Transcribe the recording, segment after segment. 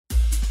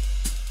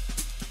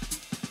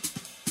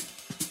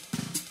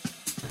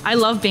I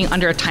love being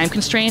under a time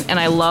constraint, and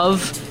I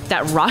love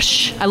that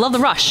rush. I love the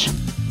rush.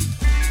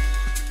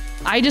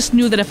 I just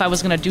knew that if I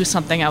was going to do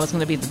something, I was going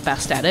to be the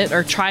best at it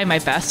or try my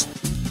best.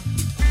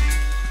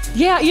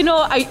 Yeah,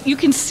 you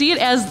can see it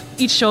as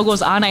each show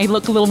goes on. I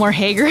look a little more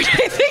haggard.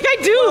 I think I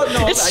do. Oh,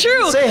 no, it's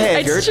true. Say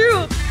haggard. It's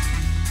true.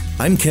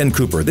 I'm Ken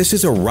Cooper. This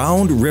is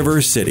Around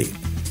River City.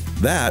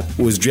 That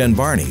was Jen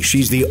Barney.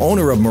 She's the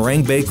owner of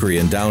Meringue Bakery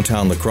in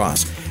downtown La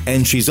Crosse.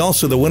 And she's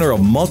also the winner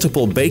of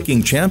multiple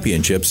baking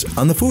championships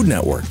on the Food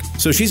Network.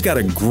 So she's got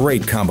a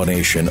great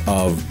combination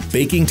of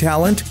baking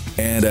talent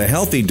and a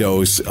healthy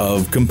dose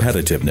of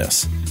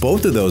competitiveness.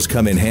 Both of those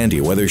come in handy,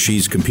 whether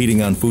she's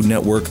competing on Food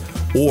Network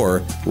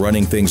or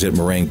running things at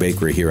Meringue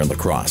Bakery here in La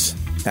Crosse.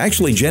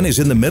 Actually, Jen is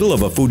in the middle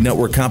of a Food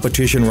Network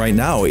competition right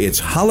now. It's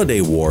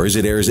Holiday Wars.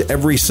 It airs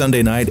every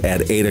Sunday night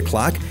at 8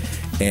 o'clock,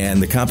 and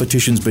the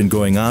competition's been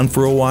going on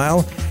for a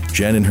while.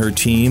 Jen and her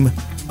team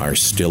are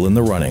still in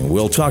the running.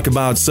 We'll talk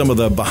about some of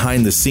the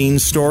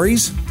behind-the-scenes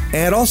stories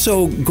and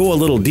also go a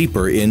little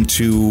deeper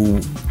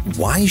into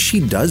why she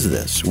does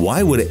this.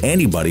 Why would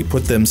anybody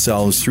put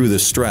themselves through the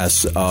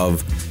stress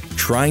of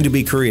trying to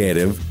be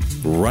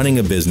creative, running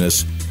a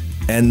business,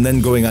 and then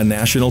going on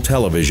national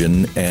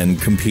television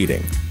and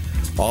competing?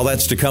 All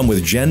that's to come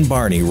with Jen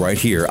Barney right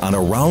here on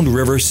Around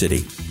River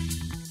City.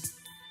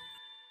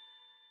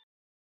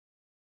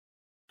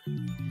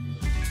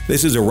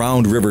 This is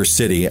Around River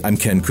City. I'm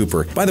Ken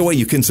Cooper. By the way,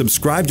 you can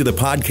subscribe to the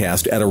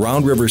podcast at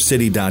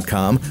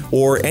AroundRiverCity.com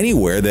or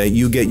anywhere that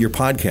you get your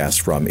podcasts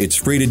from. It's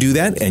free to do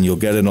that, and you'll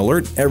get an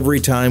alert every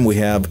time we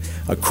have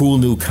a cool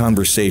new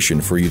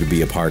conversation for you to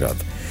be a part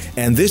of.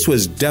 And this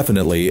was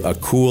definitely a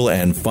cool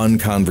and fun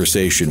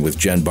conversation with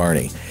Jen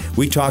Barney.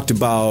 We talked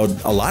about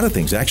a lot of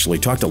things, actually.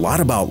 Talked a lot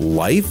about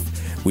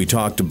life. We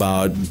talked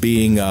about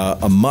being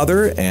a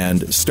mother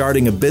and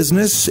starting a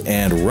business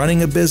and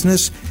running a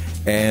business.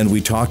 And we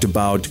talked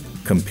about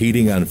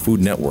competing on Food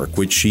Network,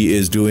 which she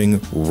is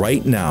doing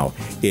right now.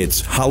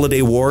 It's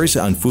Holiday Wars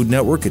on Food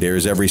Network. It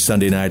airs every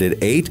Sunday night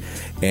at 8.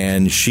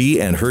 And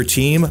she and her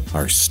team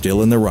are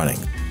still in the running.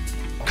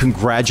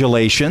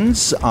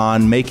 Congratulations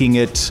on making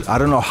it, I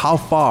don't know how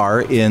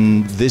far,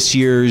 in this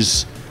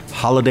year's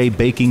Holiday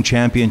Baking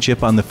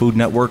Championship on the Food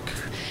Network.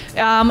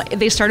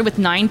 They started with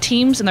 9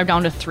 teams, and they're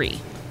down to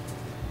 3.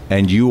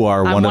 And you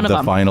are one of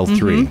the final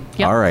 3.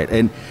 Yep. All right.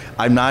 And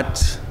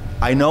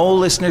I know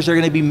listeners are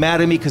going to be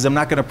mad at me because I'm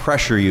not going to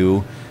pressure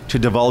you to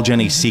divulge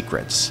any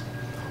secrets.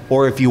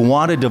 Or if you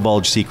want to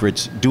divulge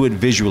secrets, do it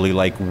visually,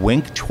 like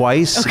wink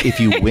twice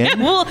if you win.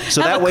 We'll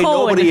so that way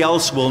nobody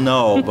else will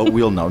know, but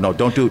we'll know. No,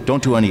 don't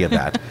do any of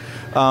that.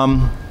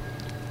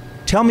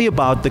 Tell me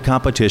about the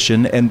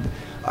competition, and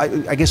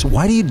I guess,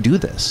 why do you do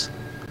this?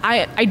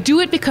 I do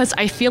it because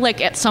I feel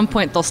like at some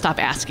point they'll stop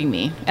asking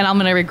me, and I'm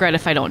going to regret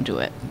if I don't do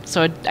it.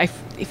 So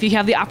if you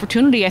have the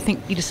opportunity, I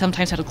think you just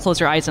sometimes have to close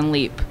your eyes and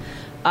leap.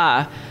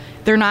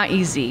 They're not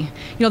easy.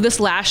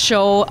 This last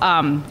show,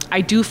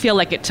 I do feel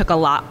like it took a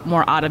lot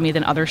more out of me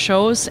than other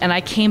shows, and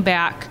I came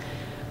back,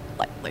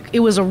 like it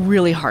was a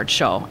really hard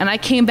show, and I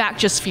came back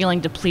just feeling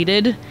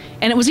depleted,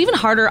 and it was even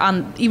harder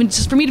even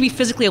just for me to be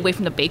physically away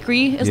from the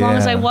bakery as long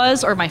as I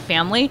was, or my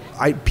family.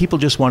 People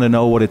just want to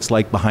know what it's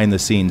like behind the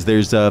scenes.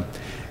 There's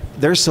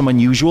some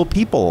unusual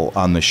people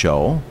on the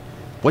show.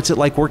 What's it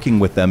like working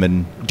with them,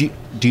 and do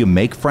you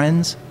make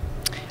friends?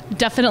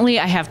 Definitely,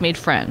 I have made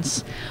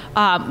friends.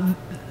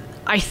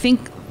 I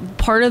think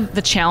part of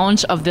the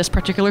challenge of this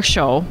particular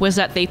show was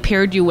that they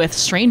paired you with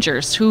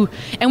strangers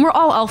and we're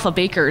all alpha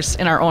bakers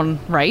in our own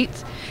right.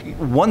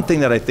 One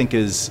thing that I think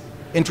is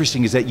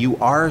interesting is that you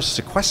are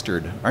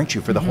sequestered, aren't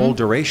you, for the whole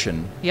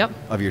duration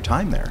of your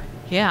time there?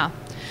 Yeah.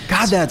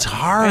 God, that's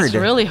hard. It's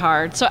really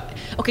hard. So,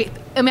 okay,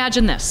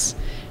 imagine this.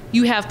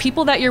 You have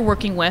people that you're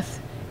working with,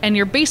 and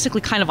you're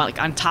basically kind of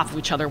like on top of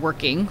each other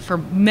working for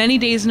many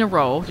days in a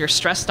row. You're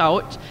stressed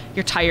out,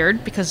 you're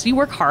tired because you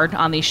work hard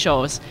on these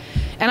shows.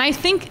 And I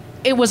think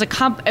it was a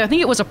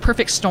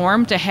perfect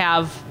storm to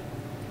have.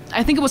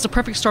 I think it was a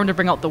perfect storm to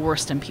bring out the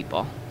worst in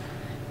people.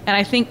 And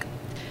I think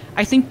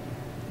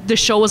the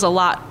show was a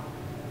lot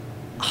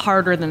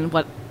harder than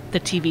what the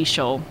TV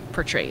show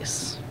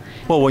portrays.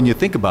 Well, when you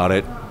think about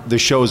it, the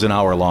show's an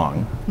hour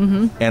long,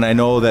 and I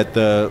know that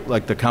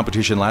the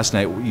competition last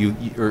night,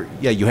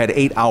 you had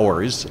 8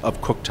 hours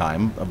of cook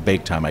time, of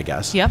bake time, I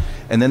guess. Yep.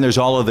 And then there's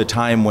all of the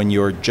time when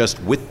you're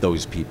just with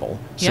those people.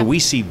 So we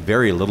see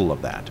very little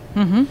of that.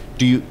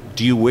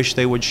 Do you wish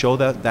they would show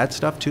that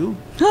stuff too?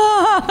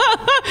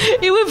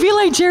 It would be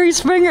like Jerry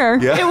Springer.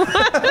 Yeah.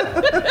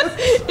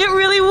 It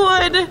really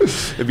would.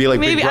 It'd be like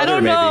maybe Big Brother, I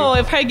don't know.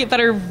 It'd probably get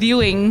better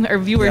viewing or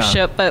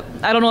viewership, but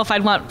I don't know if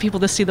I'd want people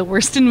to see the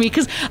worst in me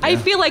because I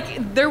feel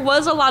like there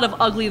was a lot of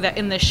ugly that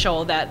in this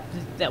show that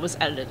was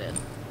edited in.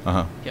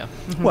 Yeah.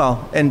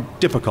 Well, and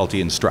difficulty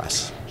and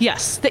stress.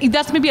 Yes,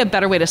 that's maybe a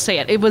better way to say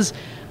it. It was,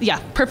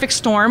 perfect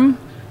storm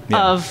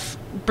of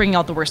bringing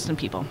out the worst in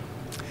people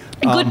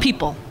and good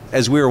people.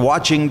 As we were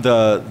watching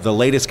the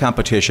latest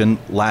competition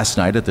last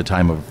night at the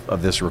time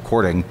of this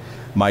recording,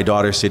 my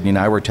daughter Sydney and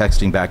I were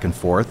texting back and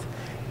forth,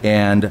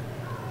 and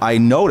I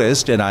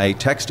noticed, and I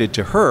texted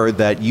to her,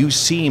 that you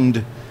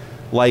seemed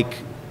like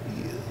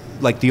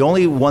the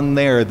only one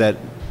there that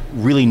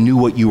really knew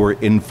what you were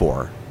in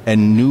for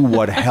and knew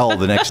what hell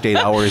the next 8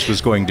 hours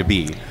was going to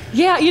be.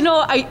 Yeah,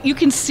 you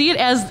can see it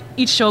as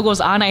each show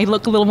goes on. I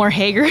look a little more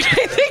haggard.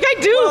 I think I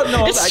do. Well,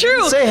 no, it's I true.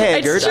 didn't say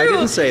haggard. It's true. I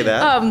didn't say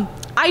that.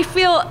 I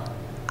feel,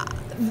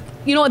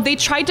 they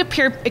tried to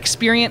pair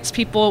experienced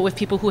people with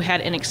people who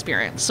had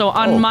inexperience. So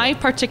on my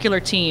particular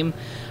team,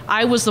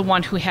 I was the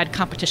one who had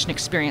competition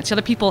experience. The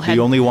other people had...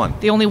 The only one?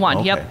 The only one,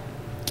 okay. Yep.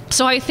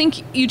 So I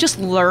think you just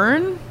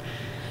learn.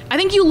 I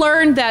think you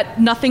learn that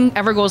nothing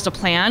ever goes to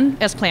plan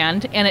as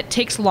planned, and it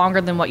takes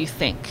longer than what you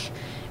think.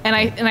 And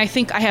I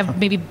think I have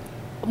maybe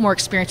more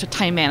experience with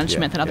time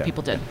management than other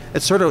people did.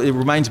 It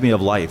reminds me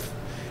of life.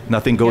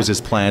 Nothing goes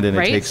as planned, and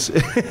right? it takes,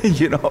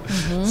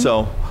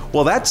 So,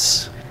 well,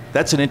 that's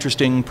an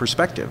interesting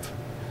perspective.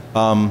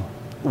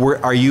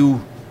 Are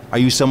you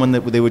someone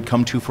that they would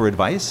come to for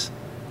advice?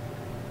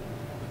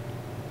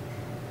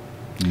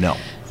 No.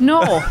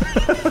 No.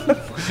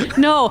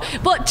 No.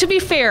 But to be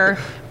fair,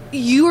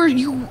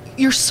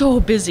 you're so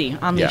busy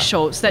on these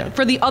shows that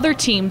for the other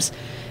teams,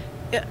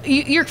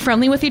 you're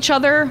friendly with each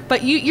other,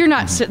 but you're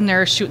not sitting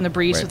there shooting the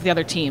breeze with the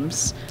other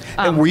teams.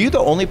 And were you the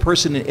only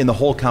person in the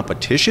whole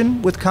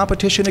competition with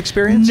competition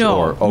experience?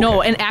 No,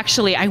 no. And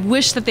actually, I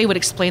wish that they would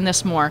explain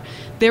this more.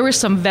 There were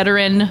some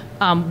veteran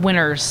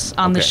winners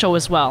on the show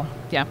as well.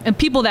 Yeah, and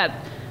people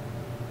that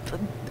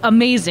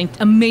amazing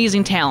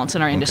talents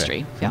in our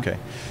industry. Yeah. Okay.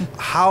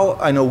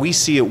 I know we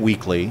see it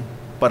weekly,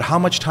 but how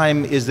much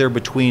time is there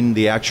between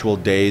the actual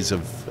days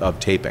of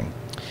taping?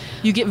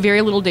 You get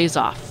very little days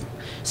off.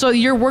 So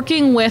you're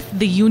working with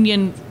the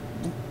union.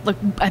 Like,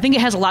 I think it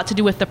has a lot to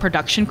do with the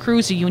production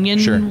crews, the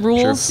union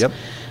rules, Yep.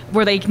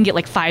 where they can get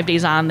like 5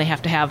 days on, they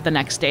have to have the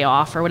next day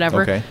off or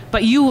whatever. Okay.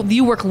 But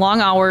you work long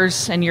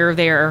hours and you're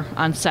there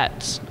on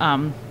set.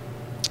 And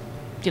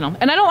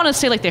I don't want to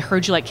say like they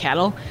herd you like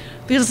cattle,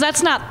 because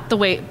that's not the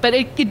way. But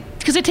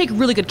because they take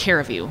really good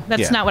care of you.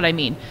 That's not what I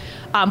mean.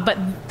 But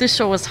this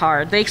show was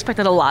hard. They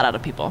expected a lot out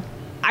of people.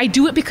 I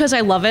do it because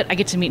I love it. I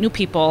get to meet new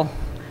people.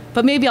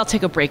 But maybe I'll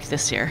take a break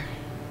this year.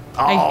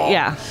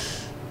 Oh.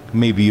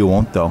 Maybe you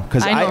won't, though.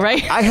 Because I know,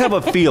 right? I have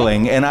a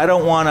feeling, and I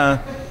don't want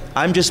to...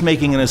 I'm just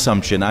making an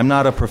assumption. I'm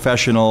not a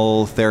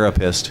professional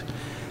therapist.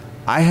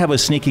 I have a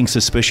sneaking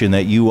suspicion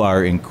that you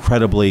are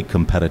incredibly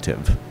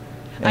competitive.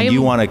 And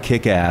you want to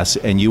kick ass,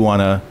 and you want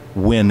to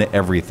win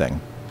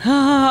everything.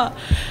 How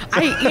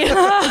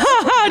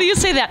do you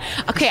say that?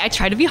 Okay, I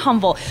try to be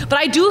humble, but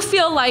I do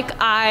feel like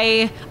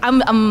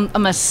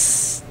I'm a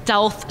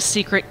stealth,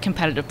 secret,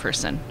 competitive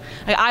person.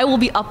 I will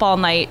be up all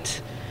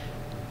night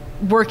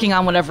working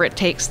on whatever it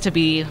takes to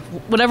be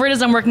whatever it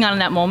is I'm working on in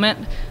that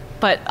moment.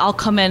 But I'll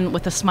come in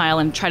with a smile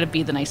and try to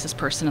be the nicest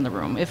person in the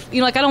room. If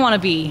I don't want to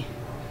be.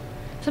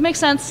 Does that make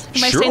sense?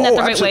 Am I saying that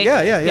the right way?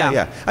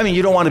 Yeah. I mean,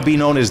 you don't want to be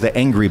known as the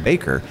angry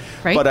baker,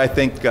 right? But I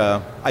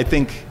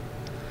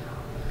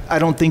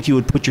don't think you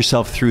would put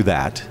yourself through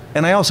that.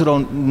 And I also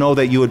don't know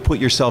that you would put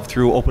yourself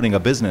through opening a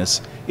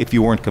business if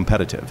you weren't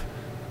competitive.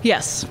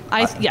 Yes,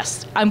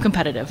 I'm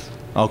competitive.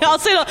 Okay. I'll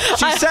say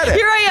She said it.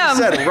 Here I am.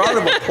 She said it. Round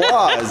of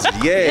applause.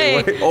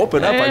 Yay. Hey.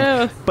 Open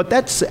up. But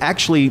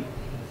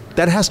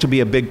that has to be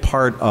a big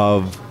part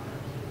of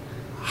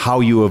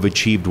how you have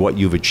achieved what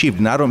you've achieved.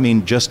 And I don't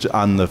mean just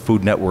on the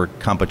Food Network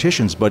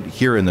competitions, but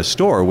here in the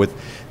store with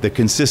the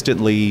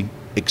consistently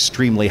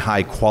extremely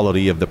high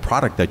quality of the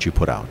product that you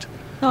put out.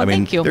 Oh, I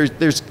mean, thank you.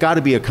 There's got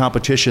to be a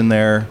competition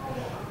there.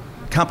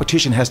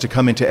 Competition has to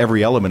come into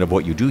every element of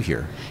what you do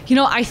here.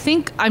 I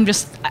think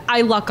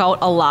I luck out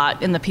a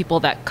lot in the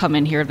people that come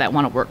in here that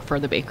want to work for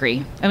the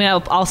bakery. I mean,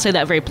 I'll say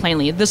that very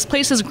plainly. This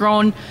place has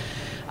grown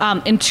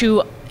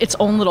into its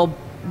own little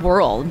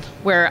world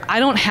where I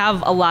don't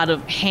have a lot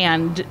of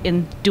hand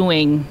in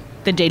doing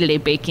the day-to-day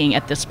baking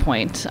at this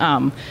point.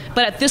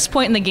 But at this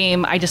point in the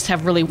game, I just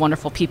have really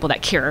wonderful people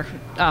that care.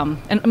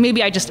 And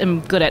maybe I just am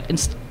good at...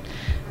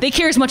 They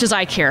care as much as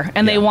I care,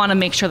 and they want to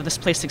make sure that this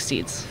place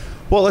succeeds.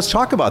 Well, let's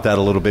talk about that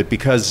a little bit,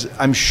 because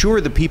I'm sure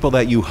the people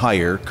that you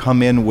hire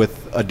come in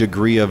with a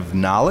degree of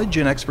knowledge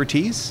and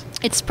expertise.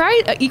 It's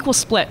probably an equal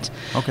split.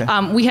 Okay.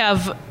 We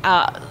have,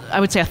 I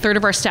would say, a third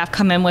of our staff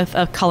come in with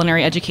a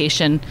culinary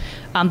education.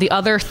 The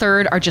other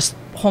third are just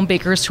home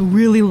bakers who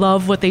really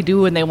love what they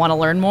do and they want to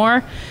learn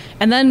more.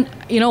 And then,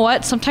 you know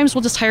what? Sometimes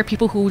we'll just hire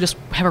people who just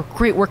have a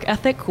great work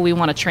ethic, who we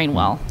want to train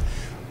well.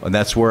 And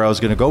that's where I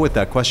was going to go with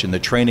that question, the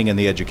training and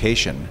the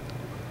education.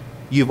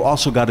 You've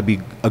also got to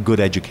be a good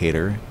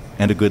educator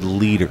and a good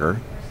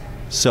leader.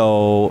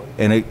 So,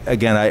 and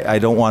again, I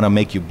don't want to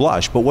make you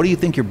blush, but what do you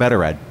think you're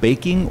better at,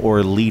 baking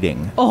or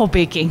leading? Oh,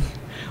 baking.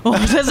 Oh,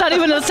 that's not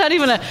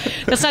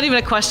even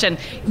a question.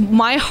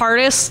 My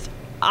hardest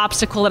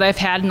obstacle that I've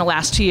had in the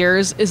last 2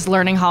 years is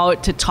learning how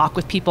to talk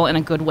with people in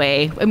a good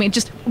way. I mean,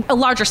 just a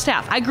larger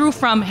staff. I grew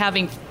from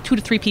having 2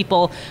 to 3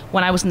 people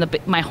when I was in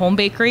my home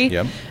bakery.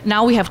 Yep.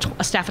 Now we have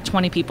a staff of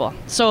 20 people.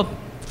 So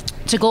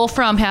to go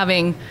from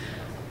having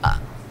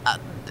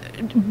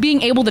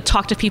being able to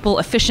talk to people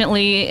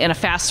efficiently in a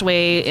fast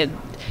way,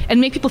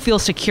 and make people feel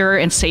secure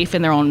and safe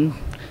in their own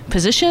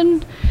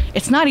position.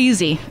 It's not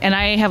easy, and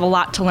I have a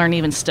lot to learn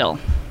even still.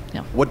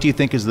 Yeah. What do you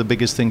think is the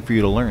biggest thing for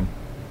you to learn,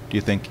 do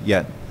you think,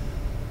 yet?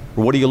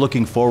 Or what are you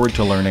looking forward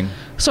to learning?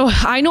 So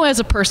I know as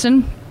a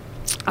person,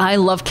 I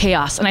love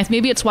chaos, and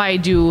maybe it's why I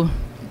do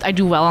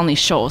well on these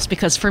shows,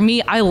 because for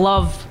me, I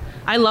love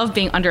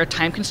being under a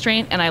time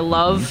constraint, and I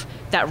love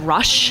that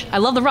rush. I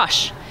love the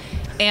rush,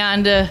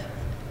 and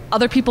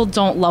other people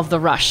don't love the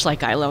rush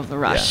like I love the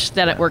rush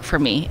that it worked for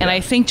me. And I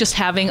think just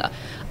having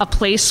a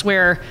place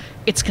where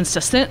it's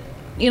consistent,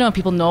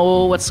 people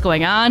know what's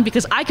going on,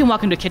 because I can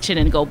walk into a kitchen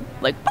and go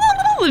like,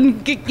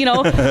 and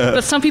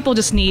but some people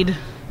just need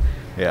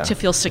to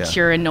feel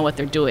secure and know what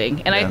they're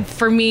doing. And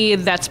for me,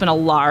 that's been a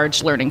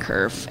large learning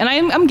curve. And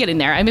I'm getting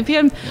there. I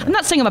mean, I'm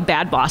not saying I'm a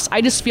bad boss.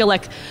 I just feel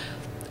like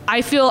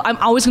I'm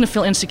always going to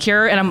feel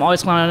insecure, and I'm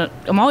always going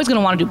to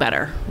want to do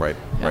better. Right.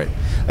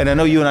 And I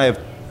know you and I have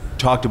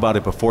talked about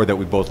it before, that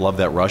we both love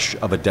that rush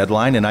of a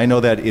deadline. And I know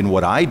that in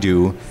what I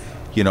do,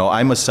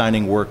 I'm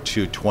assigning work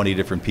to 20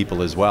 different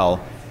people as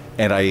well.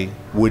 And I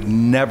would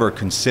never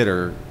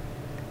consider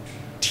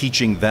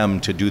teaching them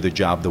to do the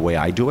job the way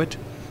I do it,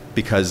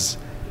 because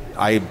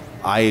I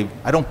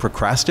don't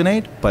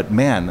procrastinate, but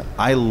man,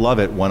 I love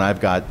it when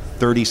I've got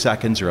 30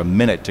 seconds or a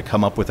minute to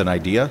come up with an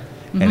idea,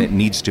 and it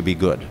needs to be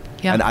good.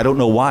 Yep. And I don't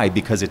know why,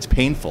 because it's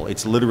painful.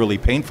 It's literally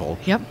painful,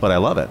 but I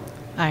love it.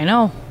 I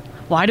know.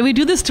 Why do we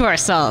do this to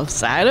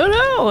ourselves? I don't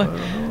know.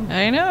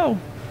 I know.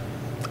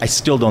 I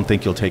still don't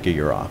think you'll take a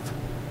year off.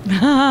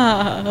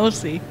 We'll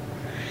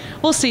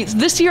see.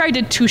 This year I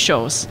did 2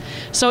 shows.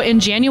 So in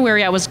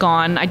January I was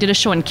gone. I did a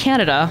show in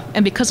Canada,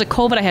 and because of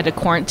COVID I had to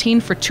quarantine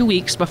for 2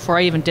 weeks before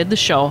I even did the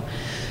show.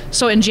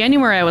 So in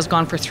January I was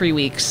gone for 3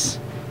 weeks.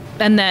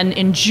 And then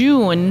in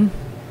June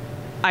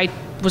I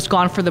was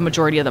gone for the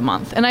majority of the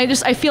month. And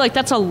I feel like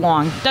that's a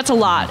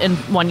lot in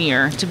 1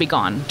 year to be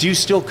gone. Do you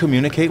still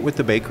communicate with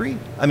the bakery?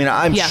 I mean,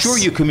 I'm sure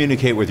you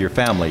communicate with your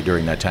family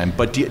during that time,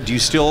 but do you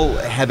still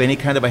have any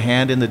kind of a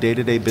hand in the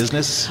day-to-day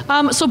business?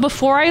 So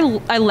before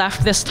I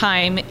left this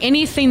time,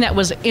 anything that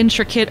was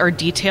intricate or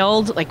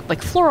detailed,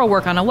 like floral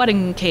work on a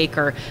wedding cake,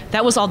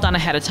 that was all done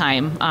ahead of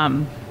time.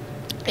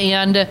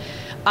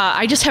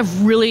 I just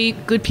have really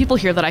good people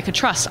here that I could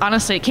trust.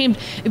 Honestly,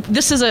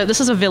 this is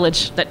a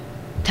village that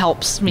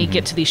helps me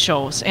get to these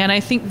shows. And I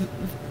think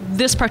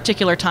this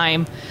particular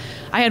time,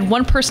 I had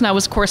one person I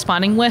was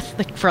corresponding with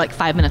for like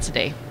 5 minutes a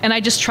day, and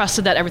I just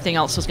trusted that everything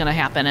else was going to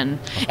happen. And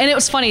it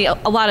was funny. A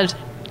lot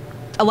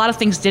of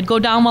things did go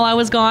down while I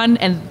was gone,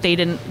 and they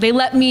didn't. They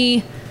let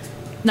me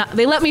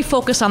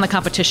focus on the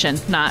competition,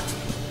 not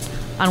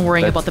on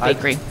worrying about the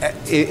bakery.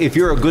 If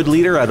you're a good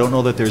leader, I don't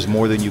know that there's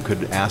more than you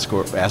could ask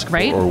for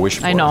or wish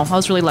for. I know. I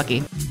was really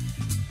lucky.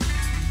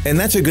 And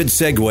that's a good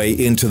segue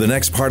into the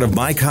next part of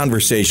my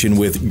conversation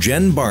with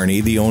Jen Barney,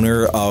 the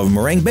owner of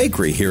Meringue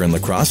Bakery here in La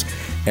Crosse,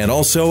 and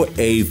also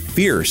a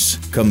fierce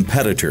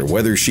competitor,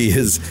 whether she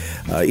is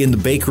in the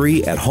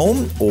bakery at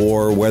home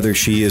or whether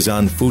she is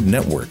on Food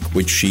Network,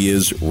 which she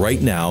is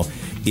right now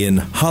in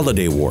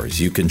Holiday Wars.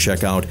 You can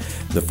check out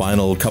the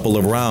final couple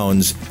of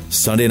rounds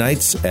Sunday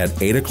nights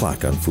at 8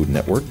 o'clock on Food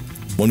Network.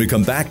 When we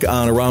come back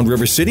on Around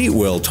River City,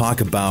 we'll talk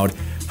about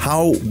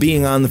how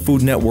being on the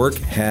Food Network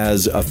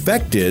has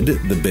affected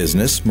the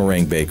business,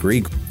 Meringue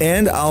Bakery,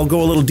 and I'll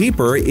go a little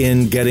deeper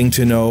in getting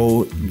to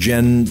know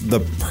Jen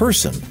the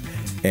person,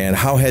 and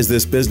how has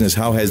this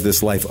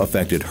life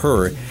affected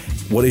her?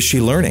 What is she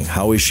learning?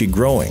 How is she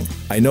growing?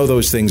 I know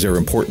those things are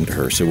important to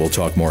her, so we'll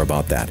talk more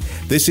about that.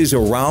 This is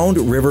Around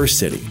River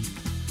City.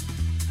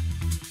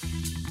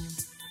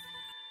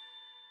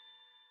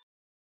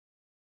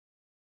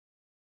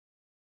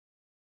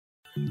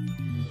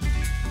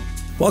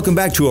 Welcome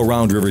back to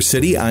Around River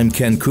City. I'm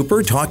Ken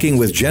Cooper, talking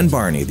with Jen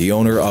Barney, the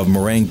owner of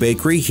Meringue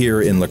Bakery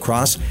here in La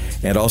Crosse,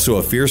 and also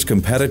a fierce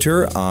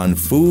competitor on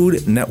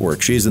Food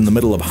Network. She's in the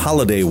middle of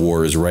Holiday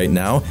Wars right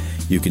now.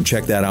 You can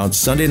check that out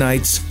Sunday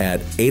nights at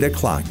 8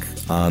 o'clock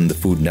on the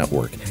Food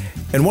Network.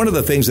 And one of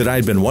the things that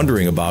I'd been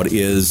wondering about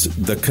is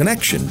the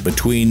connection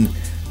between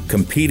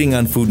competing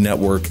on Food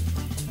Network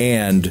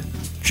and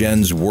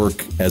Jen's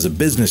work as a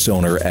business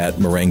owner at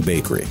Meringue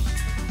Bakery.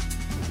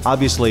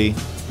 Obviously,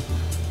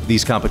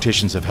 these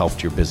competitions have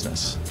helped your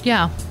business.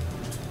 Yeah.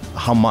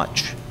 How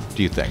much,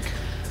 do you think?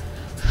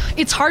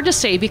 It's hard to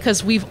say,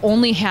 because we've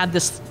only had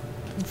this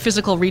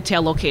physical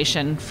retail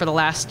location for the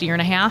last year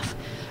and a half.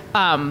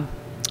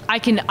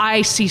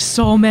 I see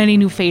so many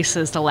new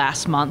faces the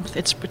last month.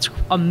 It's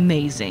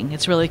amazing.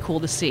 It's really cool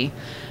to see.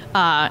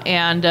 I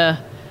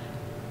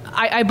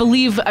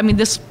believe,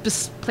 this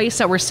place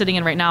that we're sitting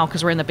in right now,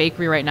 because we're in the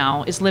bakery right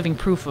now, is living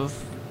proof of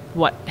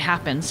what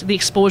happens. The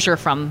exposure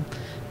from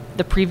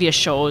the previous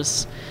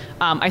shows.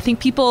 I think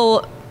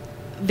people,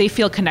 they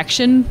feel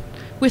connection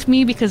with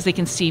me because they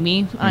can see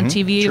me on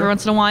TV every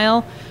once in a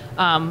while.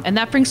 And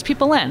that brings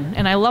people in,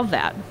 and I love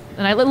that.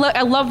 And I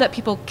love that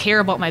people care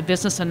about my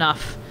business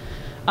enough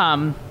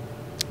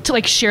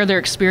to share their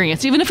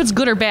experience, even if it's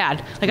good or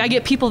bad. I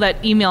get people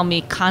that email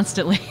me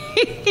constantly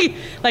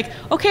like,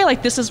 okay,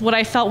 like this is what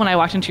I felt when I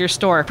walked into your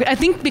store. I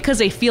think because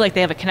they feel like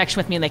they have a connection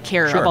with me and they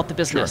care about the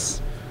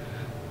business.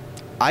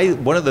 Sure.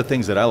 One of the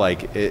things that I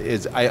like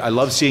is I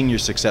love seeing your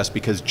success,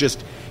 because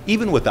just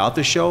even without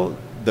the show,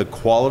 the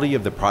quality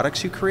of the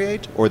products you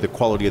create, or the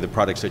quality of the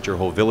products that your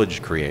whole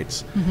village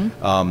creates,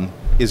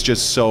 is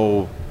just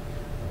so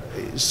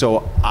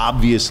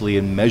obviously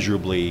and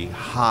measurably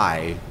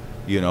high.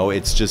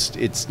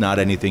 It's not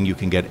anything you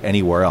can get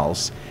anywhere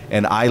else.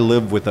 And I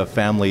live with a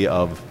family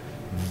of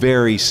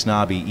very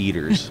snobby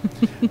eaters,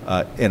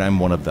 and I'm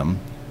one of them.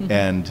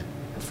 And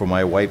for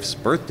my wife's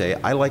birthday,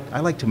 I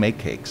like to make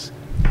cakes.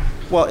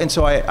 Well, and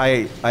so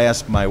I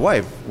asked my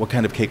wife, what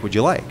kind of cake would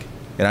you like?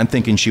 And I'm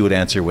thinking she would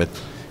answer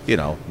with,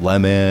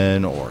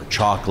 lemon or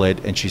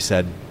chocolate, and she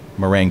said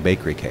meringue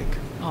bakery cake.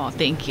 Oh,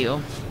 thank you.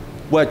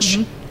 Which,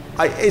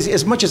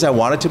 as much as I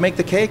wanted to make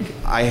the cake,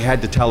 I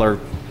had to tell her,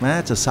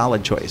 that's a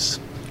solid choice.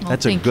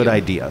 That's a good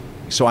idea.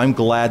 So I'm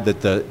glad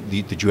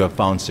that you have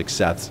found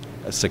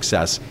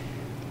success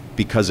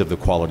because of the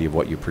quality of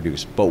what you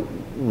produce. But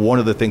one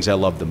of the things I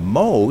love the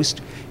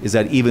most is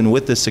that even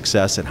with the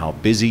success and how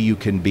busy you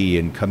can be,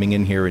 and coming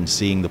in here and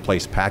seeing the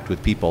place packed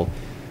with people,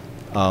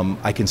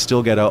 I can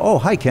still get oh,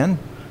 hi, Ken.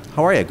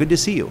 How are you? Good to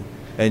see you.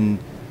 And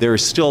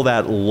there's still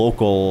that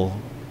local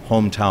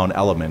hometown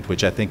element,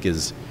 which I think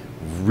is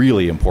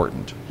really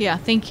important. Yeah,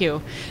 thank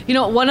you.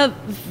 One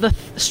of the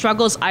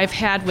struggles I've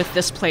had with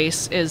this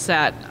place is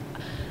that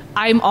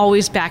I'm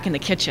always back in the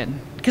kitchen.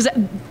 Because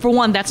for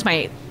one,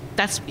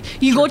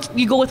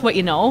 you go with what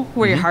you know,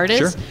 where your heart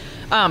is.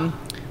 Sure.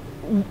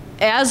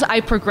 As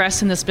I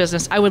progress in this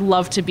business, I would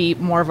love to be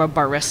more of a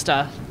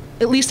barista,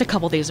 at least a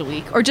couple days a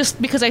week, or just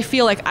because I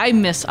feel like I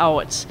miss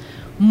out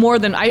more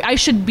than I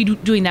should be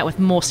doing that with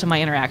most of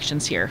my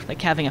interactions here,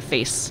 like having a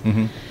face.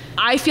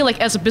 I feel like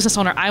as a business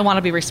owner, I want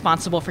to be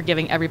responsible for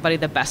giving everybody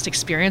the best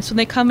experience when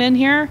they come in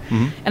here.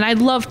 And I'd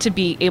love to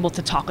be able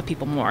to talk with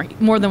people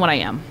more than what I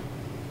am.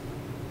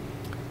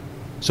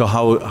 So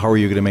how are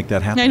you going to make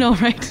that happen? I know,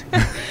 right?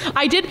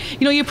 I did,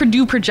 you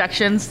do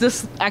projections.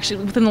 This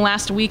actually, within the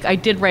last week, I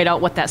did write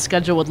out what that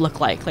schedule would look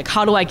like. Like,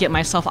 how do I get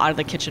myself out of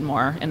the kitchen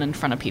more and in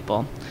front of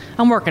people?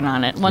 I'm working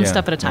on it, one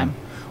step at a time.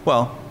 Yeah.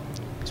 Well,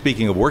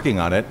 speaking of working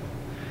on it,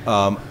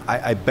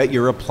 I bet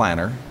you're a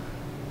planner,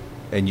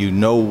 and you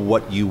know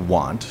what you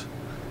want.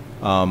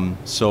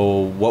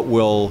 So what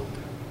will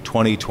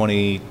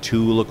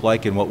 2022 look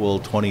like, and what will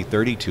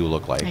 2032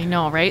 look like? I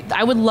know, right?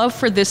 I would love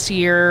for this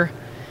year,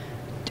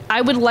 I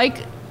would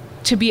like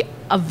to be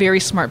a very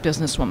smart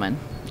businesswoman,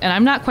 and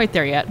I'm not quite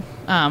there yet.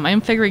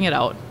 I'm figuring it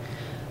out.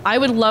 I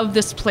would love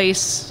this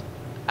place.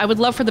 I would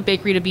love for the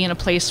bakery to be in a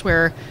place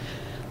where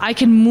I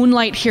can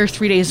moonlight here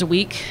 3 days a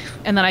week,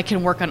 and then I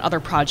can work on other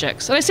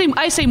projects. And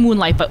I say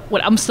moonlight, but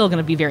I'm still going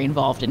to be very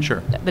involved in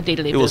the day-to-day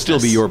business. It will still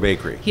be your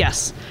bakery.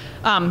 Yes.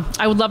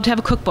 I would love to have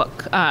a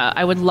cookbook.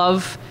 I would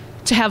love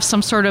to have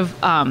some sort of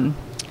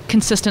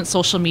consistent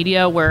social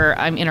media where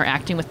I'm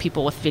interacting with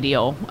people with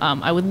video.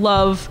 I would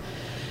love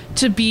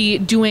to be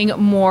doing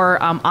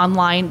more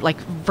online, like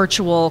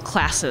virtual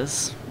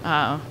classes.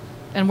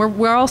 And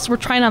we're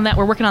trying on that.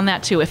 We're working on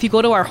that too. If you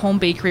go to our home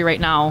bakery right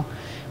now,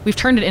 we've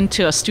turned it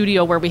into a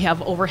studio where we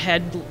have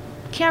overhead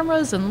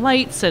cameras and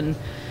lights, and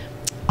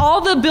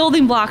all the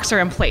building blocks are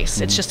in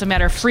place. It's just a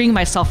matter of freeing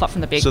myself up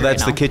from the bakery. So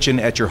that's right the now. kitchen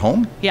at your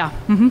home? Yeah.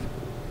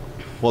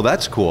 Well,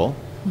 that's cool.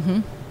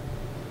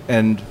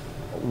 And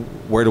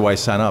where do I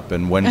sign up,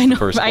 and when's the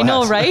first class? I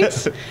know,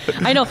 right?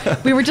 I know.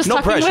 We were just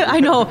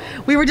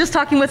we were just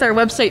talking with our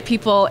website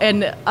people,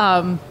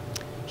 and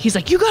he's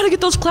like, you got to get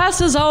those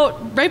classes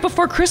out right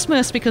before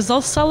Christmas because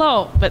they'll sell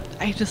out. But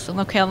I just,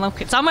 okay,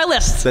 it's on my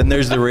list. Then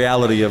there's the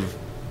reality of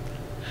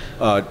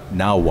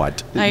now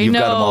what? You've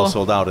got them all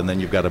sold out, and then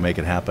you've got to make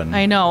it happen.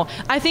 I know.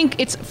 I think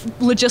it's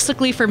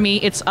logistically for me,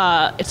 it's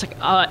like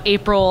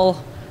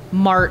April,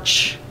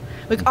 March,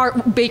 like our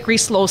bakery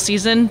slow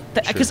season.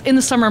 Because in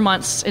the summer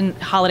months and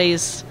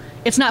holidays,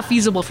 it's not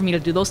feasible for me to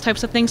do those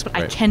types of things, but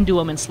I can do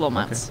them in slow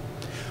months. Okay.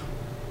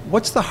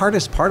 What's the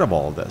hardest part of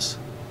all of this?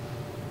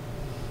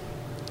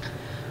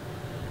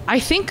 I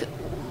think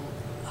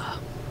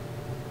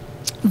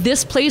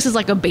this place is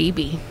like a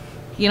baby.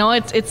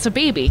 It's a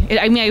baby.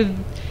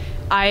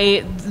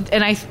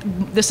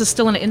 This is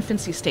still in an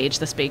infancy stage,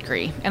 this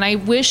bakery. And I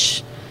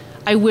wish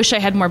I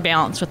had more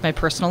balance with my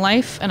personal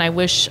life. And I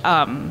wish,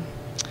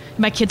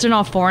 my kids are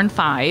now 4 and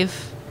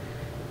 5.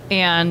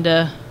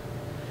 And,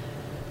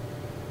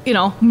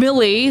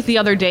 Millie the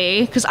other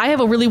day, because I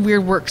have a really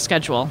weird work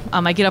schedule.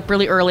 I get up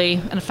really early,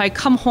 and if I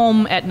come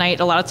home at night,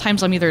 a lot of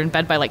times I'm either in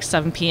bed by like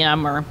 7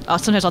 p.m. or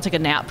sometimes I'll take a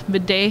nap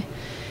midday.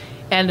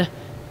 And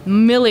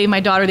Millie, my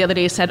daughter, the other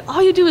day said,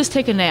 all you do is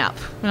take a nap.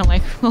 And I'm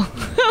like,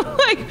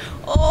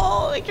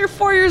 you're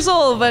 4 years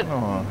old, but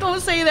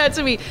don't say that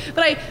to me.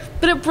 But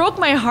it broke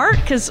my heart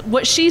because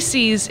what she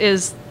sees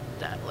is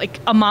like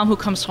a mom who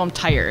comes home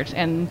tired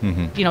and,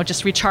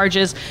 just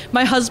recharges.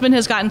 My husband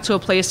has gotten to a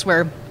place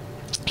where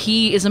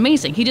he is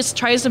amazing. He just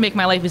tries to make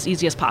my life as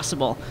easy as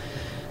possible.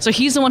 So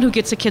he's the one who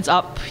gets the kids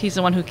up. He's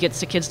the one who gets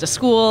the kids to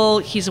school.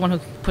 He's the one who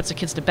puts the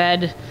kids to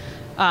bed.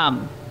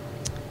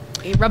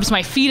 he rubs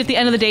my feet at the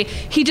end of the day.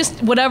 He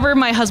just, whatever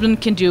my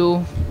husband can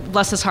do,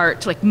 bless his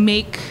heart, to like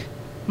make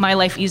my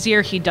life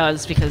easier, he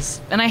does, because,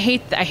 and I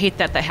hate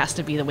that has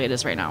to be the way it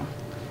is right now.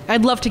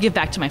 I'd love to give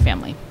back to my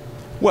family.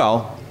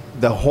 Well,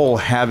 the whole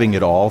having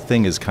it all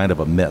thing is kind of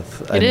a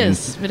myth. It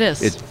is.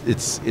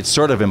 It's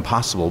sort of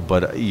impossible,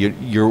 but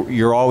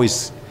you're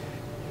always,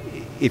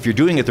 if you're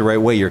doing it the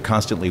right way, you're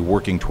constantly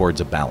working towards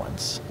a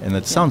balance. And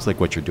it sounds like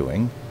what you're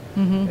doing.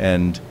 Mm-hmm.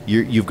 And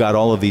you've got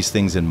all of these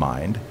things in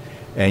mind,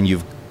 and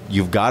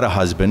you've got a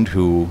husband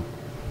who,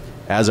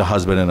 as a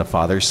husband and a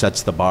father,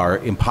 sets the bar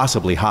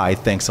impossibly high.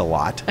 Thanks a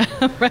lot.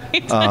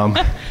 Right.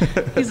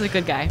 He's a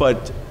good guy.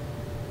 But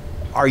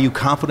are you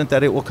confident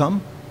that it will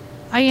come?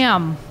 I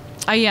am.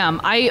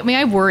 I mean,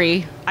 I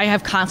worry. I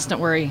have constant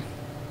worry.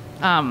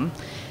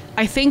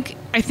 I think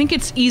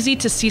it's easy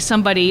to see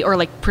somebody or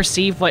like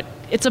perceive what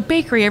it's a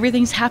bakery.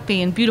 Everything's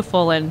happy and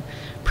beautiful and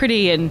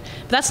pretty,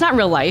 but that's not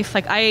real life.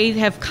 Like I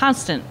have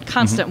constant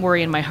mm-hmm.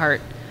 worry in my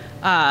heart.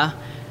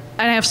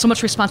 And I have so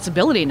much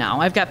responsibility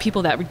now. I've got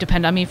people that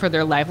depend on me for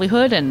their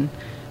livelihood, and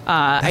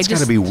that's got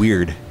to be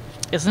weird,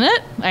 isn't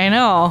it? I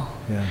know.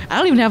 Yeah. I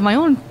don't even have my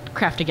own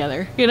crap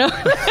together, you know.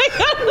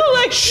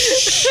 Like,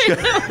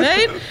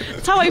 right?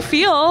 That's how I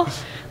feel.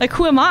 Like,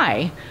 who am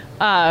I?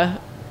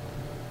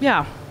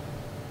 Yeah.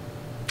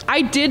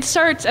 I did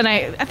start, and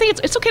I think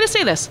it's okay to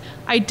say this.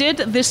 I did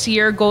this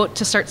year go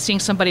to start seeing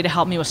somebody to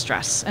help me with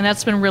stress, and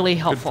that's been really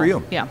helpful. Good for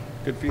you. Yeah.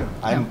 Good for you.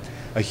 I'm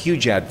a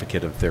huge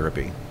advocate of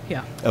therapy.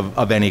 Yeah.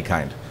 Of any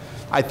kind.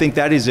 I think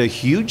that is a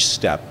huge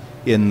step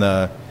in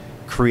the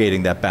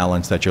creating that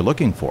balance that you're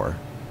looking for.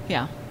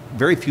 Yeah.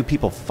 Very few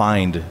people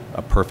find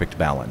a perfect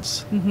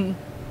balance. Mm-hmm.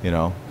 You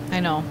know? I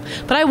know.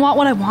 But I want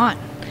what I want.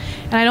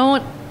 And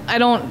I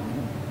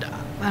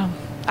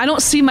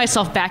don't see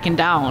myself backing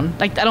down.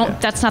 Like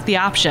that's not the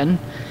option.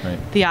 Right.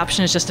 The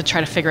option is just to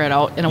try to figure it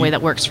out in a way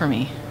that works for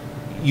me.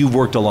 You've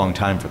worked a long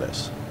time for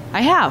this.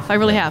 I have. I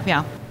really have,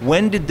 yeah.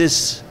 When did the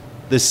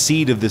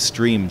seed of this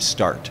dream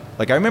start?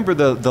 Like, I remember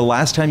the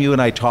last time you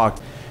and I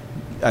talked,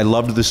 I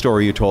loved the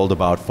story you told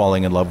about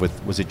falling in love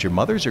with, was it your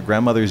mother's or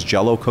grandmother's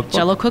Jell-O cookbook?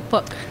 Jell-O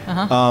cookbook.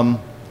 Uh-huh.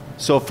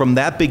 So from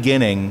that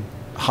beginning,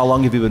 how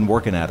long have you been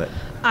working at it?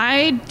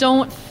 I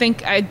don't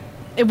think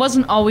it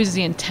wasn't always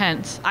the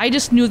intent. I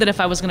just knew that if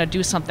I was going to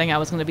do something, I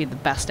was going to be the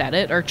best at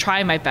it or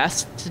try my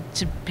best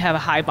to have a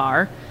high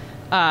bar.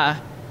 After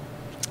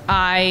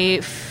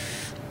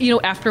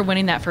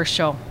winning that first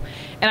show,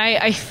 and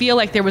I feel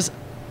like there was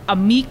a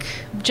meek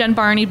Jen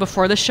Barney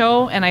before the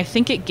show, and I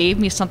think it gave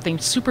me something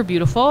super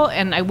beautiful,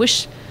 and I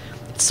wish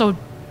it's so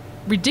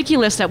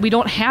ridiculous that we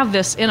don't have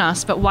this in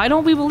us, but why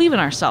don't we believe in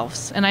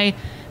ourselves? And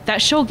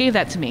that show gave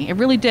that to me. It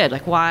really did.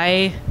 Like,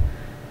 why?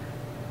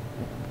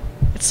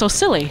 It's so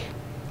silly.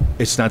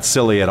 It's not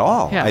silly at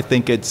all. Yeah. I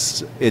think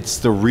it's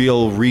the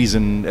real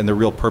reason and the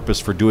real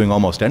purpose for doing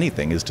almost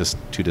anything is just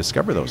to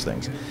discover those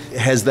things.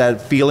 Has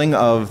that feeling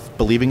of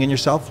believing in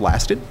yourself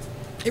lasted?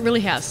 It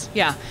really has,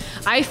 yeah.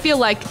 I feel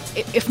like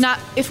if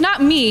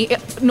not me,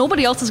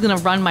 nobody else is going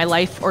to run my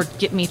life or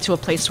get me to a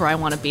place where I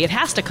want to be. It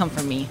has to come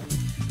from me.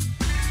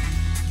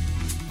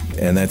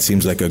 And that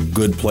seems like a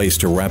good place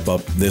to wrap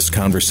up this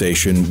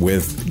conversation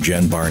with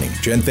Jen Barney.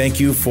 Jen, thank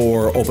you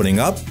for opening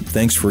up.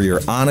 Thanks for your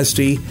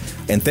honesty.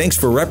 And thanks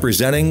for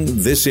representing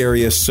this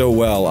area so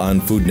well on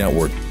Food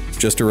Network.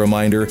 Just a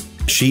reminder,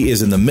 she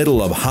is in the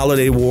middle of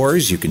Holiday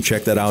Wars. You can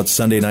check that out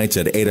Sunday nights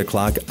at 8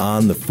 o'clock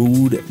on the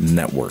Food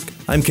Network.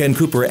 I'm Ken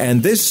Cooper,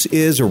 and this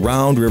is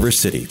Around River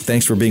City.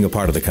 Thanks for being a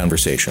part of the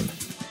conversation.